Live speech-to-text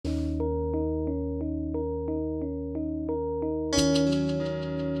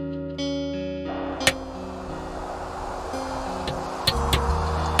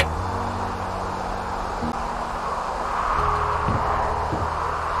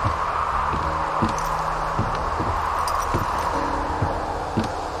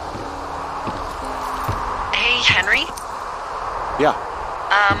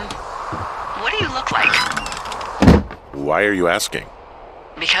Um, what do you look like? Why are you asking?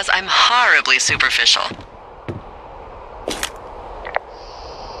 Because I'm horribly superficial.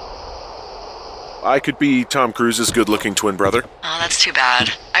 I could be Tom Cruise's good-looking twin brother. Oh, that's too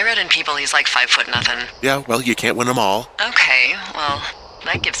bad. I read in People he's like 5 nothing. Yeah, well, you can't win them all. Okay, well,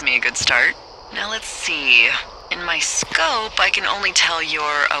 that gives me a good start. Now let's see. In my scope, I can only tell you're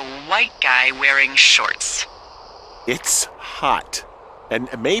a white guy wearing shorts. It's hot. And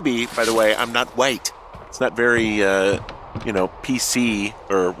maybe, by the way, I'm not white. It's not very, PC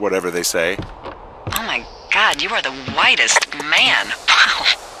or whatever they say. Oh my god, you are the whitest man. Wow.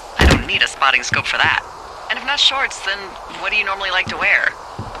 I don't need a spotting scope for that. And if not shorts, then what do you normally like to wear?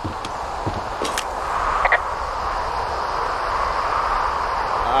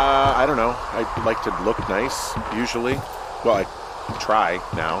 I don't know. I like to look nice, usually. Well, I try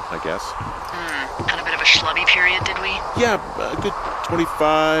now, I guess. Had a bit of a schlubby period, did we? Yeah, a good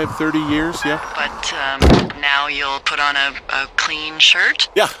 25, 30 years, yeah. But, now you'll put on a clean shirt?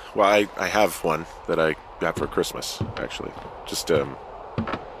 Yeah, well, I have one that I got for Christmas, actually. Just,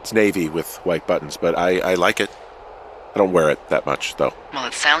 it's navy with white buttons, but I like it. I don't wear it that much, though. Well,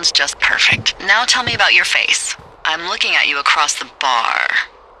 it sounds just perfect. Now tell me about your face. I'm looking at you across the bar.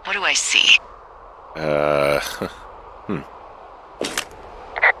 What do I see?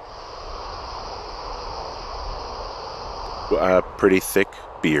 A pretty thick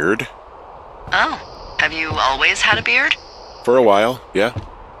beard. Oh, have you always had a beard? For a while, yeah.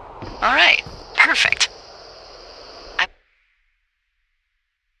 All right, perfect. I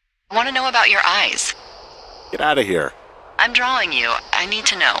want to know about your eyes. Get out of here. I'm drawing you. I need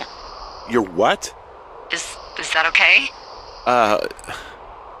to know. You're what? Is that okay?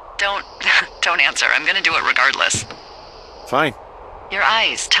 Don't answer. I'm gonna do it regardless. Fine. Your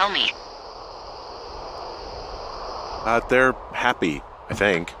eyes, tell me. They're happy, I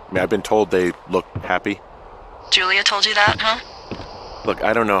think. I mean, I've been told they look happy. Julia told you that, huh? Look,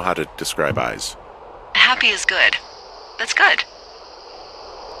 I don't know how to describe eyes. Happy is good. That's good.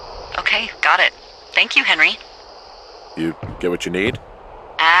 Okay, got it. Thank you, Henry. You get what you need?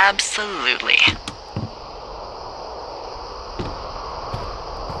 Absolutely.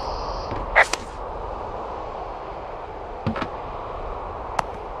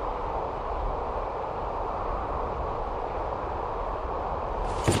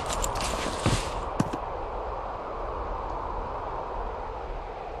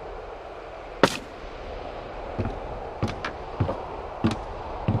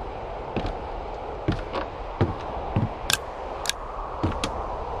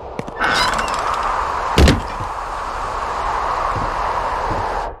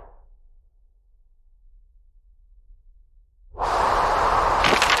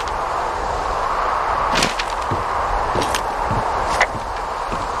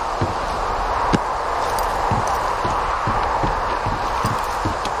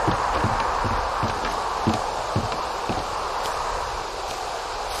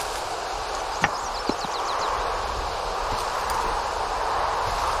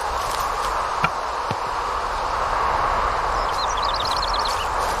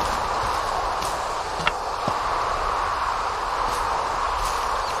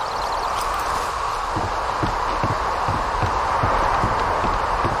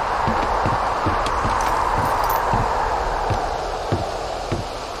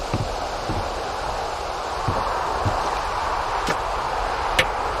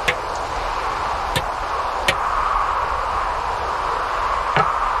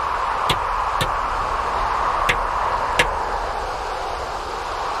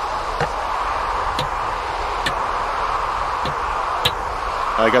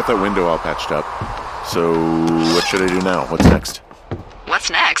 I got that window all patched up. So, what should I do now? What's next? What's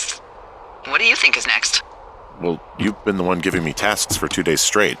next? What do you think is next? Well, you've been the one giving me tasks for 2 days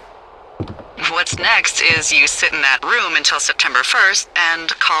straight. What's next is you sit in that room until September 1st and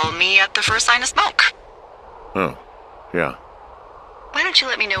call me at the first sign of smoke. Oh, yeah. Why don't you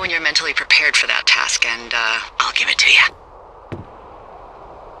let me know when you're mentally prepared for that task and, I'll give it to you.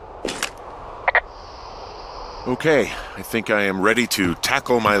 Okay, I think I am ready to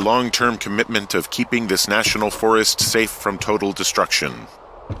tackle my long-term commitment of keeping this national forest safe from total destruction.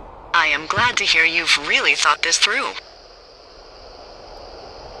 I am glad to hear you've really thought this through.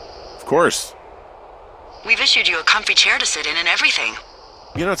 Of course. We've issued you a comfy chair to sit in and everything.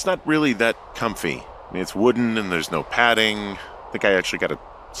 You know, it's not really that comfy. I mean, it's wooden and there's no padding. I think I actually got a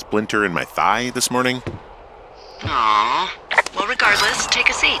splinter in my thigh this morning. Aww. Well, regardless, take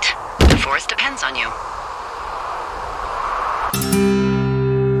a seat. The forest depends on you.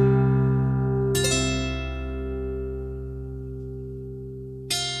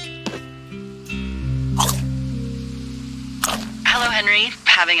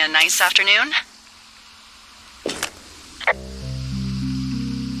 having a nice afternoon?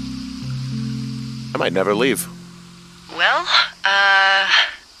 I might never leave. Well,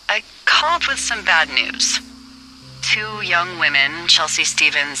 I called with some bad news. 2 young women, Chelsea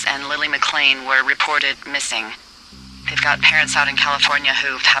Stevens and Lily McLean, were reported missing. They've got parents out in California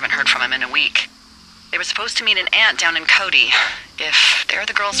who haven't heard from them in a week. They were supposed to meet an aunt down in Cody. If they're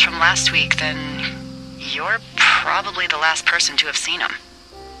the girls from last week, then you're probably the last person to have seen them.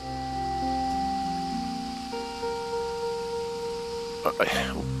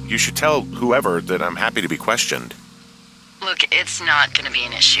 You should tell whoever that I'm happy to be questioned. Look, it's not going to be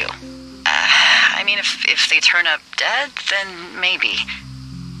an issue. I mean, if they turn up dead, then maybe.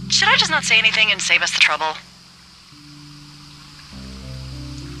 Should I just not say anything and save us the trouble?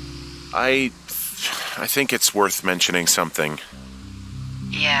 I think it's worth mentioning something.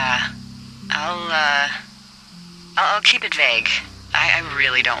 Yeah. I'll keep it vague. I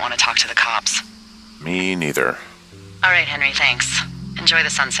really don't want to talk to the cops. Me neither. All right, Henry, thanks. Enjoy the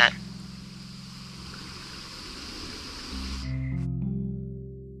sunset.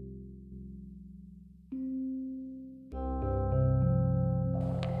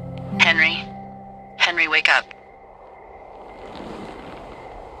 Henry? Henry, wake up.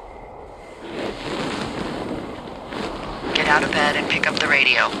 Get out of bed and pick up the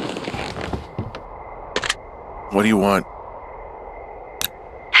radio. What do you want?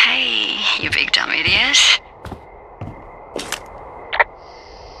 Hey, you big dumb idiot.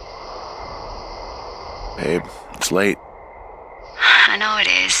 Babe, it's late. I know it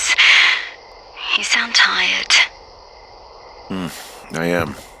is. You sound tired. I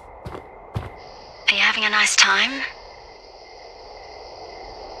am. Are you having a nice time?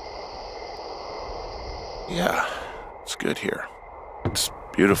 Yeah, it's good here. It's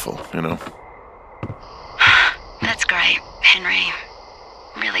beautiful, you know. That's great, Henry.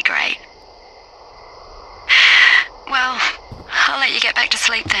 Really great. Well, I'll let you get back to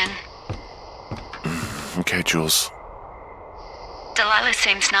sleep then. Okay, Jules. Delilah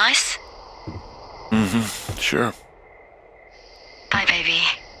seems nice. Sure. Bye, baby.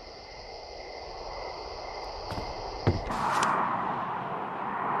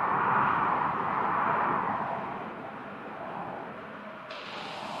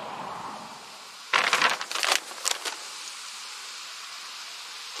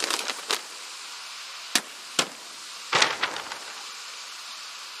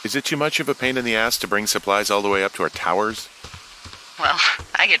 Is it too much of a pain in the ass to bring supplies all the way up to our towers? Well,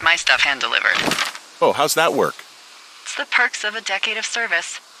 I get my stuff hand-delivered. Oh, how's that work? It's the perks of a decade of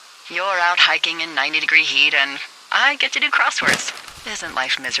service. You're out hiking in 90-degree heat, and I get to do crosswords. Isn't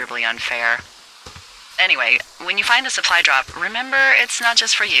life miserably unfair? Anyway, when you find a supply drop, remember it's not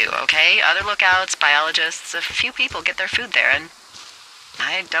just for you, okay? Other lookouts, biologists, a few people get their food there, and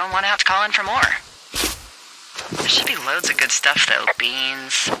I don't want to have to call in for more. There should be loads of good stuff, though.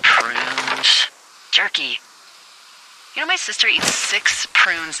 Beans, prunes, jerky. You know, my sister eats 6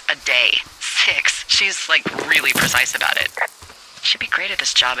 prunes a day. 6. She's, like, really precise about it. She'd be great at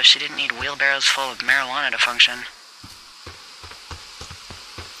this job if she didn't need wheelbarrows full of marijuana to function.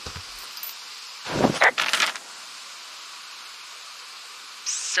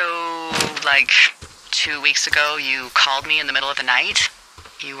 So, like, 2 weeks ago, you called me in the middle of the night?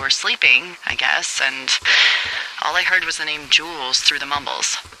 You were sleeping, I guess, and all I heard was the name Jules through the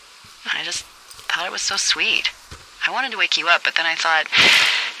mumbles. I just thought it was so sweet. I wanted to wake you up, but then I thought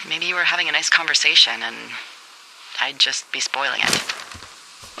maybe you were having a nice conversation and I'd just be spoiling it.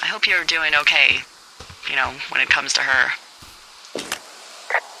 I hope you're doing okay, you know, when it comes to her.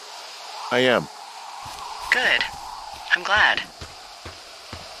 I am. Good. I'm glad.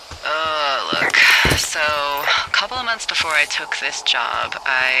 Look, so a couple of months before I took this job,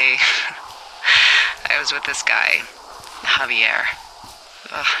 I was with this guy, Javier.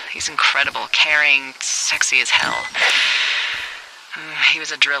 He's incredible, caring, sexy as hell. He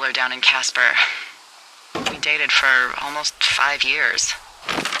was a driller down in Casper. We dated for almost 5 years.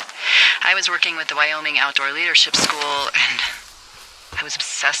 I was working with the Wyoming Outdoor Leadership School, and I was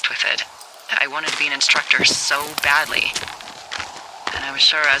obsessed with it. I wanted to be an instructor so badly. And I was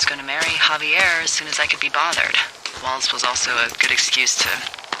sure I was going to marry Javier as soon as I could be bothered. Walls was also a good excuse to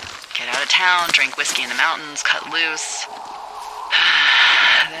get out of town, drink whiskey in the mountains, cut loose.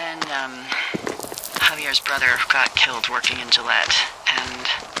 Then, Javier's brother got killed working in Gillette, and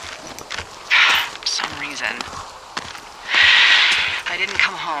for some reason, I didn't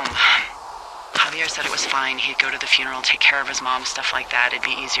come home. Javier said it was fine. He'd go to the funeral, take care of his mom, stuff like that. It'd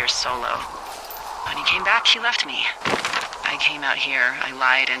be easier solo. When he came back, he left me. I came out here, I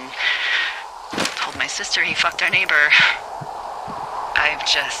lied, and told my sister he fucked our neighbor. I've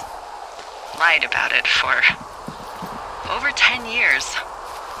just lied about it for over 10 years.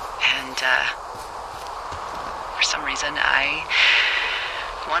 And, for some reason, I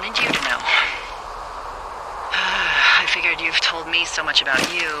wanted you to know. I figured you've told me so much about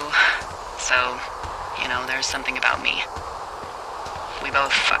you, so, there's something about me. We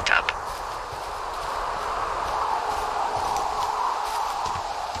both fucked up.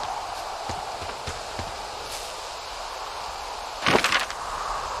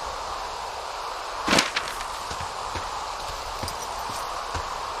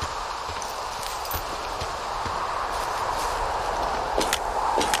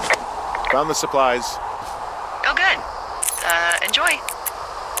 Found the supplies. Oh, good. Enjoy.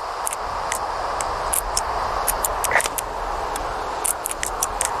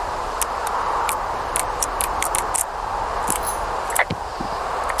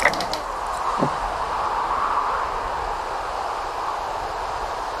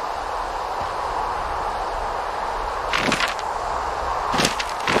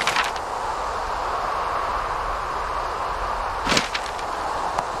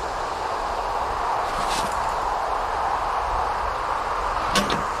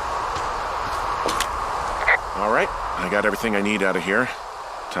 I got everything I need out of here.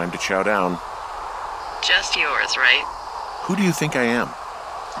 Time to chow down. Just yours, right? Who do you think I am?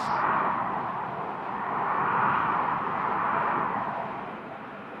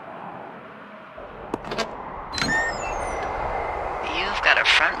 You've got a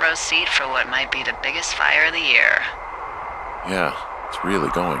front row seat for what might be the biggest fire of the year. Yeah, it's really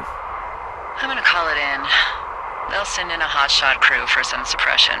going. I'm gonna call it in. They'll send in a hotshot crew for some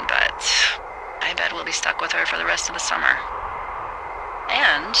suppression, but I bet we'll be stuck with her for the rest of the summer.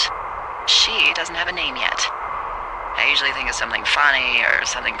 And she doesn't have a name yet. I usually think of something funny or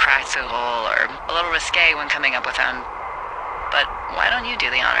something practical or a little risque when coming up with them. But why don't you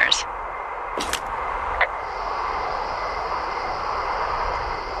do the honors?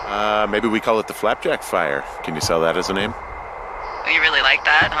 Maybe we call it the Flapjack Fire. Can you sell that as a name? You really like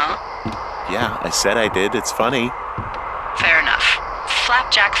that, huh? Yeah, I said I did. It's funny. Fair enough.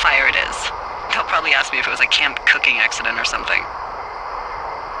 Flapjack Fire it is. They'll probably ask me if it was a camp cooking accident or something.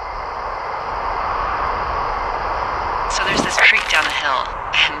 So there's this creek down the hill,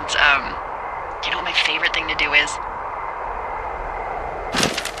 and, you know what my favorite thing to do is?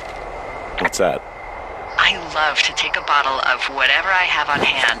 What's that? I love to take a bottle of whatever I have on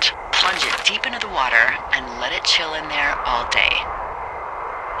hand, plunge it deep into the water, and let it chill in there all day.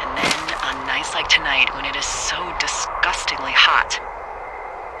 And then, on nights like tonight, when it is so disgustingly hot,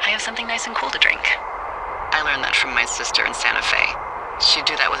 I have something nice and cool to drink. I learned that from my sister in Santa Fe. She'd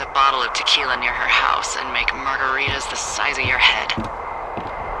do that with a bottle of tequila near her house and make margaritas the size of your head.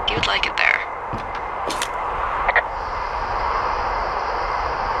 You'd like it there.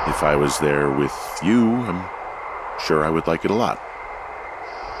 If I was there with you, I'm sure I would like it a lot.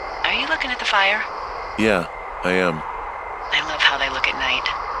 Are you looking at the fire? Yeah, I am. I love how they look at night.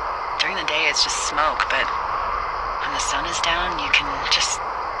 During the day, it's just smoke, but when the sun is down, you can just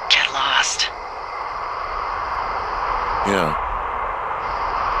get lost. Yeah.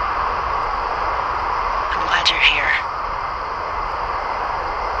 I'm glad you're here.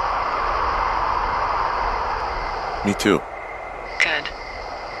 Me too. Good.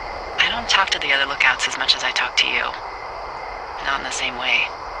 I don't talk to the other lookouts as much as I talk to you. Not in the same way.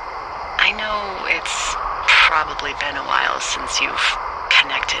 I know it's probably been a while since you've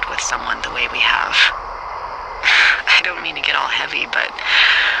connected with someone the way we have. I don't mean to get all heavy, but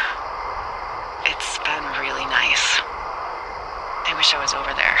it's been really nice. I wish I was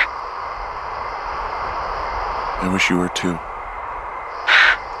over there. I wish you were too.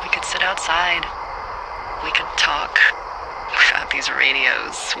 We could sit outside. We could talk. We got these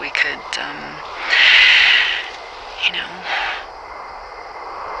radios. We could,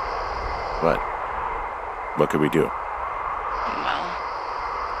 What? What could we do?